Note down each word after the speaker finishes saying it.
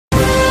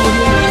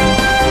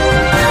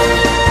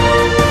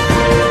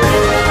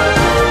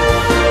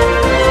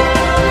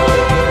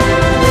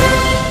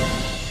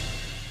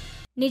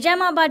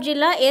నిజామాబాద్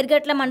జిల్లా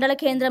ఏర్గట్ల మండల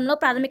కేంద్రంలో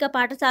ప్రాథమిక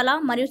పాఠశాల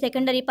మరియు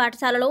సెకండరీ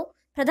పాఠశాలలో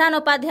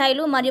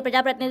ప్రధానోపాధ్యాయులు మరియు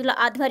ప్రజాప్రతినిధుల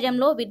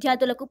ఆధ్వర్యంలో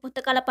విద్యార్థులకు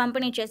పుస్తకాల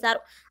పంపిణీ చేశారు.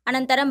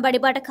 అనంతరం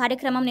బడిబాట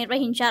కార్యక్రమం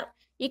నిర్వహించారు.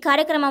 ఈ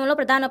కార్యక్రమంలో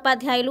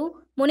ప్రధానోపాధ్యాయులు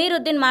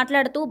మునీరుద్దీన్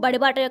మాట్లాడుతూ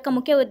బడిబాట యొక్క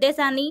ముఖ్య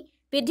ఉద్దేశాన్ని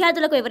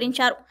విద్యార్థులకు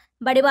వివరించారు.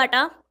 బడిబాట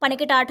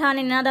పనికిటాట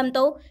అనే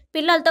నినాదంతో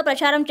పిల్లలతో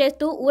ప్రచారం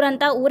చేస్తూ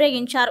ఊరంతా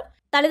ఊరేగించారు.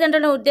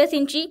 తల్లిదండ్రులను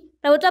ఉద్దేశించి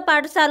ప్రభుత్వ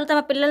పాఠశాలలు తమ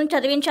పిల్లలను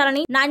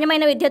చదివించాలని,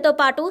 నాణ్యమైన విద్యతో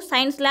పాటు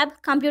సైన్స్ ల్యాబ్,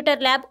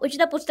 కంప్యూటర్ ల్యాబ్,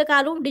 ఉచిత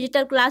పుస్తకాలు,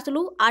 డిజిటల్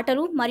క్లాసులు,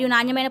 ఆటలు మరియు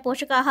నాణ్యమైన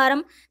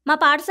పోషకాహారం మా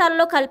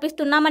పాఠశాలలో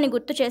కల్పిస్తున్నామని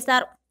గుర్తు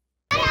చేశారు.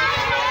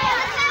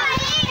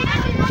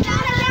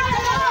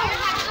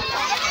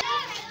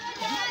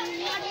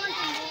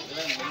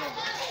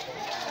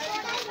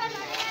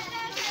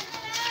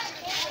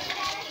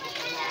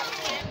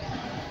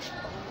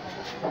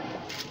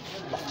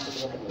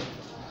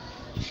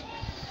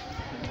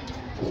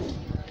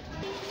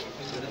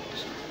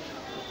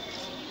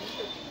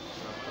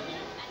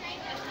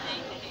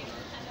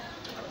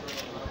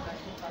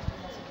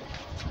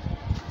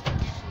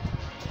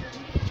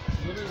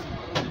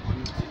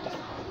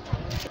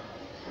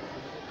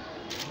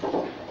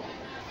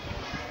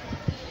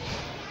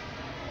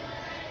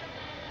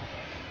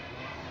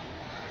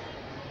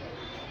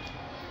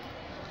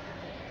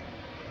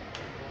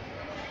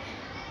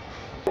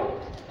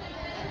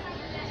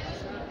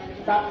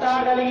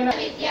 సత్తాగలిగిన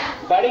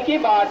బడికి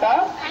బాట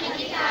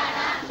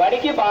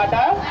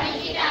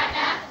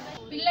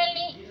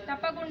పిల్లల్ని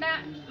తప్పకుండా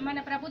మన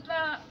ప్రభుత్వ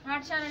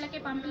పాఠశాలలకి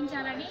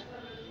పంపించాలని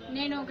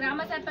నేను గ్రామ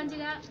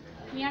సర్పంచ్గా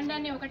మీ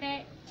అందరినీ ఒకటే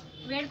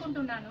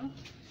వేడుకుంటున్నాను.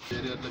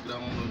 ఏర్గట్ల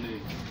గ్రామంలోని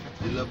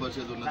జిల్లా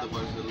పరిషత్ ఉన్నత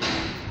పాఠశాలలో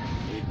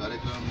ఈ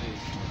కార్యక్రమాన్ని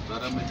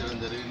ప్రారంభించడం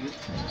జరిగింది.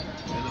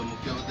 ఇందులో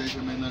ముఖ్య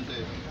ఉద్దేశం ఏంటంటే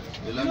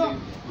ఎలాంటి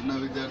ఉన్న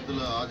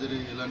విద్యార్థుల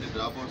హాజరీ, ఎలాంటి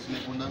డ్రాప్అవుట్స్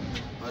లేకుండా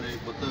మరి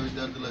కొత్త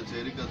విద్యార్థుల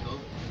చేరికతో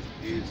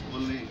ఈ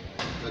స్కూల్ని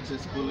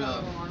సక్సెస్ స్కూల్గా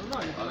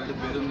ఆల్రెడీ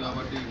పేరుంది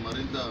కాబట్టి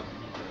మరింత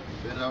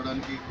పేరు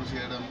రావడానికి కృషి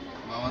చేయడం,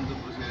 మా వంతు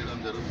కృషి చేయడం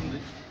జరుగుతుంది.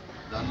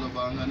 దానిలో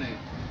భాగంగానే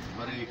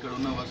మరి ఇక్కడ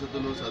ఉన్న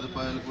వసతులు,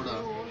 సదుపాయాలు కూడా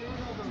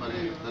మరి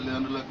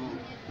తల్లిదండ్రులకు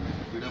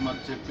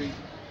విడమర్చి చెప్పి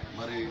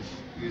మరి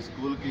ఈ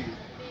స్కూల్కి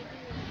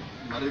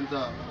మరింత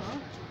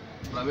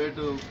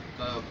ప్రైవేటు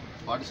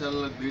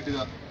పాఠశాలలకు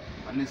ధీటుగా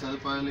అన్ని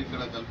సదుపాయాలు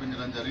ఇక్కడ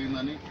కల్పించడం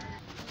జరిగిందని.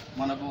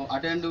 మనకు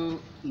అటెండ్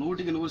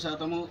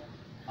 100%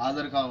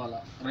 హాజరు కావాలా.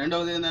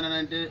 రెండవది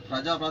ఏంటంటే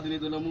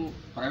ప్రజాప్రతినిధులము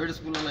ప్రైవేట్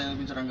స్కూళ్ళలో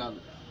చదివించడం కాదు,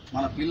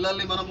 మన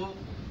పిల్లల్ని మనము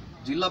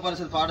జిల్లా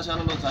పరిషత్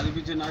పాఠశాలలో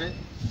చదివించినాడే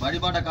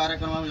బడిబాట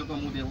కార్యక్రమం యొక్క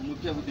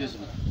ముఖ్య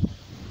ఉద్దేశం.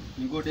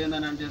 ఇంకోటి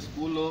ఏంటంటే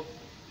స్కూల్లో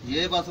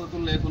ఏ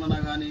వసతులు లేకున్నా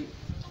కానీ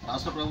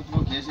రాష్ట్ర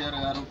ప్రభుత్వం కేసీఆర్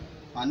గారు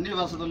అన్ని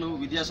వసతులు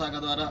విద్యాశాఖ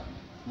ద్వారా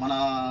మన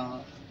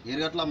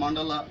ఏర్గట్ల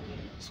మండల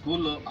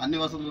స్కూల్లో అన్ని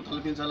వసతులు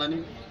కల్పించాలని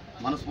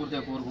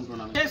మనస్ఫూర్తిగా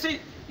కోరుకుంటున్నాను. చేసి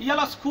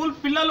ఇలా స్కూల్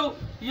పిల్లలు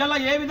ఇలా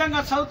ఏ విధంగా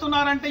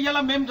చదువుతున్నారంటే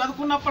ఇలా మేము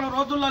చదువుకున్నప్పటి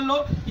రోజులలో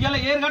ఇలా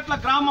ఏర్గట్ల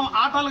గ్రామం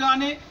ఆటలు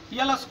కానీ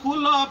ఇలా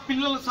స్కూల్లో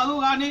పిల్లల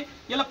చదువు కానీ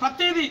ఇలా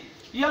ప్రతిదీ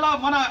ఇలా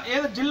మన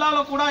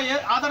జిల్లాలో కూడా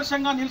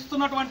ఆదర్శంగా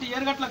నిలుస్తున్నటువంటి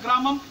ఏర్గట్ల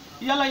గ్రామం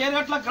ఇలా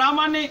ఏర్గట్ల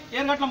గ్రామాన్ని,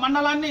 ఏర్గట్ల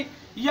మండలాన్ని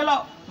ఇలా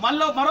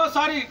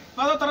మరోసారి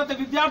 10వ తరగతి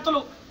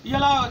విద్యార్థులు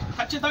ఇలా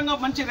ఖచ్చితంగా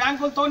మంచి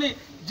ర్యాంకులతోని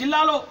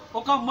జిల్లాలో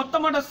ఒక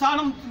మొట్టమొదటి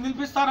స్థానం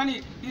నిలిపిస్తారని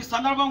ఈ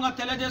సందర్భంగా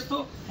తెలియజేస్తూ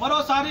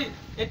మరోసారి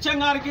హెచ్ఎం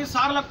గారికి,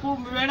 సార్లకు,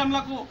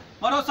 మేడంలకు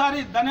మరోసారి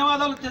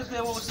ధన్యవాదాలు,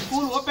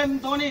 స్కూల్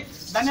ఓపెన్తోని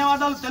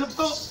ధన్యవాదాలు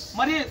తెలుపుతూ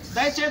మరి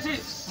దయచేసి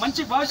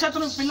మంచి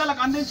భవిష్యత్తును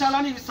పిల్లలకు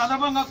అందించాలని ఈ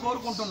సందర్భంగా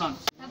కోరుకుంటున్నాను.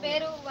 నా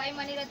పేరు వై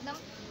మణిరత్నం.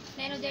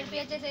 నేను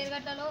జెడ్పీహెచ్ఎస్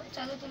ఏర్గట్లలో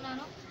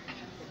చదువుతున్నాను.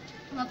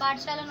 మా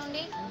పాఠశాల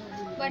నుండి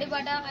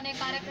బడిబాట అనే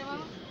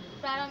కార్యక్రమం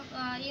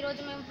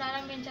ఈరోజు మేము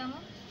ప్రారంభించాము.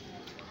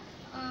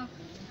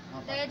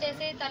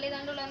 దయచేసి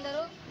తల్లిదండ్రులందరూ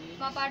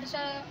మా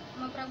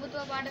ప్రభుత్వ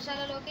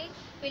పాఠశాలలోకి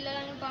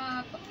పిల్లలను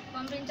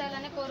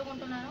పంపించాలని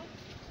కోరుకుంటున్నాను.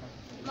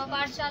 మా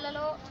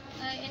పాఠశాలలో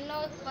ఎన్నో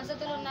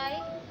వసతులు ఉన్నాయి.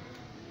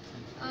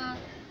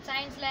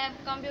 సైన్స్ ల్యాబ్,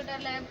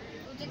 కంప్యూటర్ ల్యాబ్,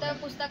 ఉచిత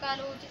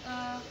పుస్తకాలు,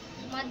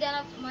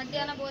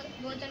 మధ్యాహ్న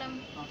భోజనం,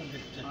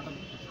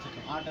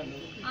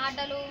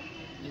 ఆటలు,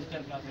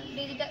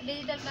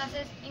 డిజిటల్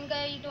క్లాసెస్, ఇంకా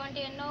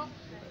ఇటువంటి ఎన్నో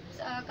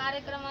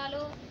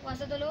కార్యక్రమాలు,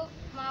 వసతులు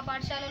మా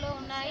పాఠశాలలో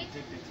ఉన్నాయి.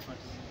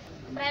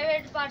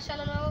 ప్రైవేట్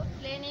పాఠశాలలో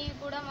లేనివి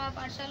కూడా మా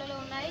పాఠశాలలో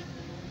ఉన్నాయి.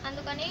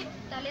 అందుకని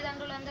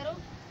తల్లిదండ్రులందరూ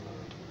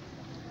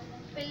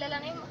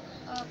పిల్లలని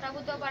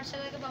ప్రభుత్వ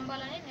పాఠశాలకి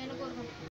పంపాలని నేను కోరుకుంటున్నాను.